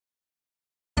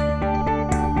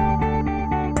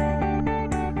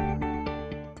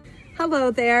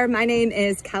Hello there, my name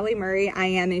is Kelly Murray. I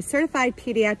am a certified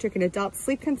pediatric and adult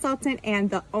sleep consultant and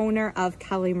the owner of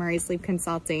Kelly Murray Sleep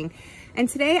Consulting. And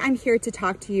today I'm here to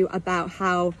talk to you about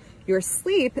how your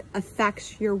sleep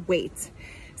affects your weight.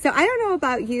 So I don't know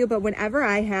about you, but whenever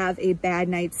I have a bad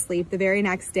night's sleep, the very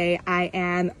next day I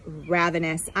am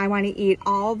ravenous. I want to eat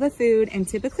all the food, and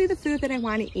typically the food that I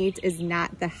want to eat is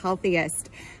not the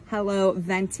healthiest. Hello,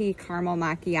 venti caramel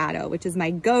macchiato, which is my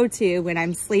go-to when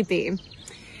I'm sleepy.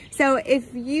 So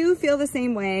if you feel the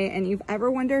same way and you've ever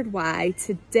wondered why,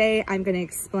 today I'm going to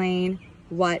explain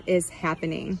what is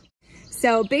happening.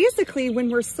 So basically, when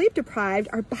we're sleep deprived,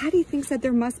 our body thinks that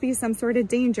there must be some sort of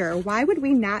danger. Why would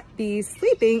we not be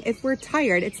sleeping if we're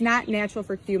tired? It's not natural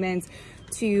for humans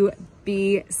to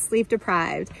be sleep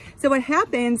deprived. So what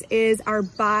happens is our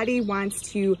body wants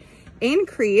to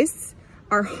increase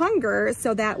our hunger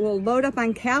so that we'll load up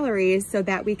on calories so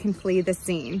that we can flee the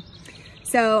scene.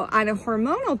 So on a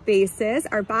hormonal basis,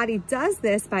 our body does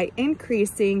this by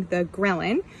increasing the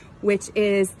ghrelin, which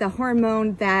is the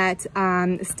hormone that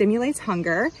stimulates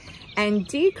hunger, and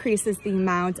decreases the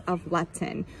amount of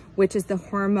leptin, which is the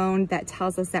hormone that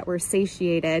tells us that we're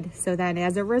satiated, so that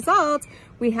as a result,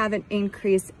 we have an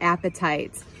increased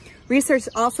appetite. Research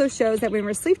also shows that when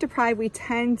we're sleep deprived, we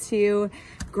tend to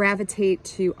gravitate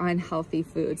to unhealthy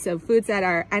foods. So foods that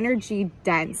are energy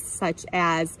dense, such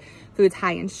as foods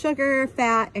high in sugar,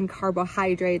 fat, and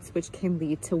carbohydrates, which can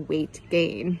lead to weight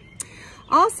gain.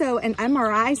 Also, an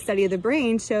MRI study of the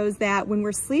brain shows that when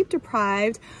we're sleep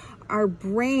deprived, our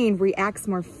brain reacts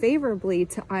more favorably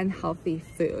to unhealthy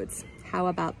foods. How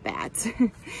about that?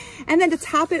 And then to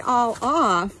top it all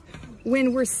off,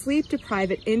 when we're sleep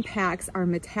deprived, it impacts our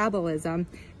metabolism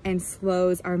and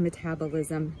slows our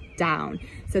metabolism down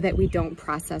so that we don't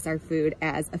process our food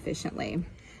as efficiently.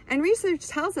 And research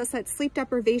tells us that sleep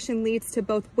deprivation leads to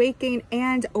both weight gain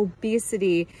and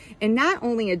obesity in not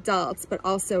only adults, but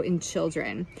also in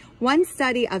children. One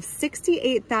study of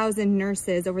 68,000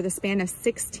 nurses over the span of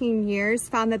 16 years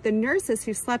found that the nurses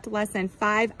who slept less than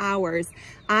 5 hours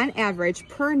on average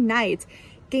per night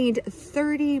gained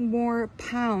 30 more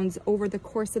pounds over the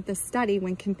course of the study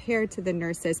when compared to the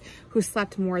nurses who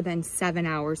slept more than 7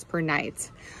 hours per night.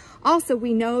 Also,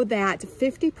 we know that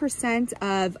 50%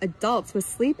 of adults with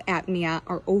sleep apnea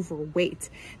are overweight.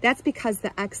 That's because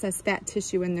the excess fat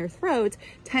tissue in their throat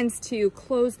tends to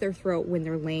close their throat when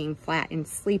they're laying flat and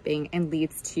sleeping, and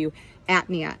leads to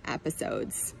apnea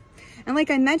episodes. And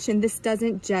like I mentioned, this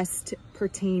doesn't just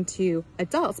pertain to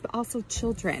adults, but also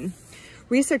children.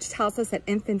 Research tells us that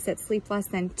infants that sleep less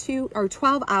than 2 or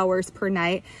 12 hours per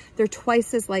night, they're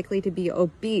twice as likely to be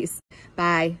obese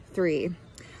by 3.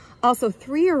 Also,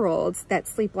 3-year-olds that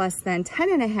sleep less than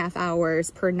 10.5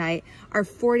 hours per night are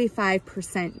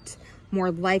 45%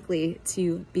 more likely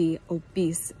to be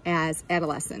obese as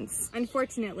adolescents.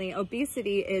 Unfortunately,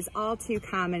 obesity is all too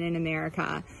common in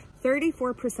America.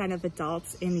 34% of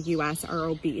adults in the US are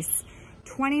obese.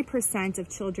 20% of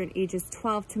children ages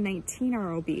 12 to 19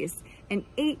 are obese, and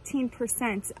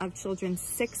 18% of children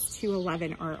 6 to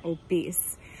 11 are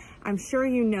obese. I'm sure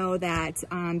you know that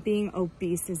being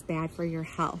obese is bad for your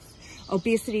health.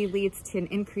 Obesity leads to an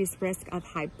increased risk of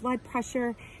high blood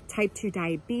pressure, type 2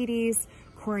 diabetes,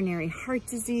 coronary heart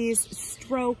disease,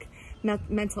 stroke,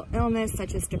 mental illness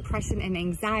such as depression and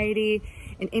anxiety,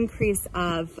 an increase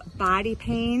of body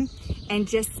pain, and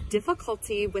just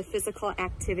difficulty with physical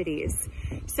activities.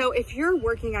 So if you're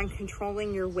working on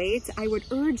controlling your weight, I would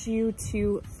urge you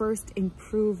to first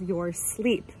improve your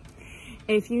sleep.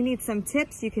 If you need some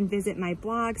tips, you can visit my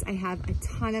blogs. I have a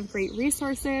ton of great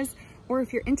resources. Or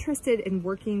if you're interested in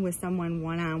working with someone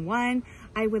one-on-one,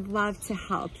 I would love to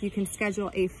help. You can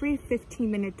schedule a free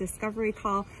 15-minute discovery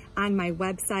call on my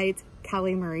website,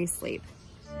 Kelly Murray Sleep.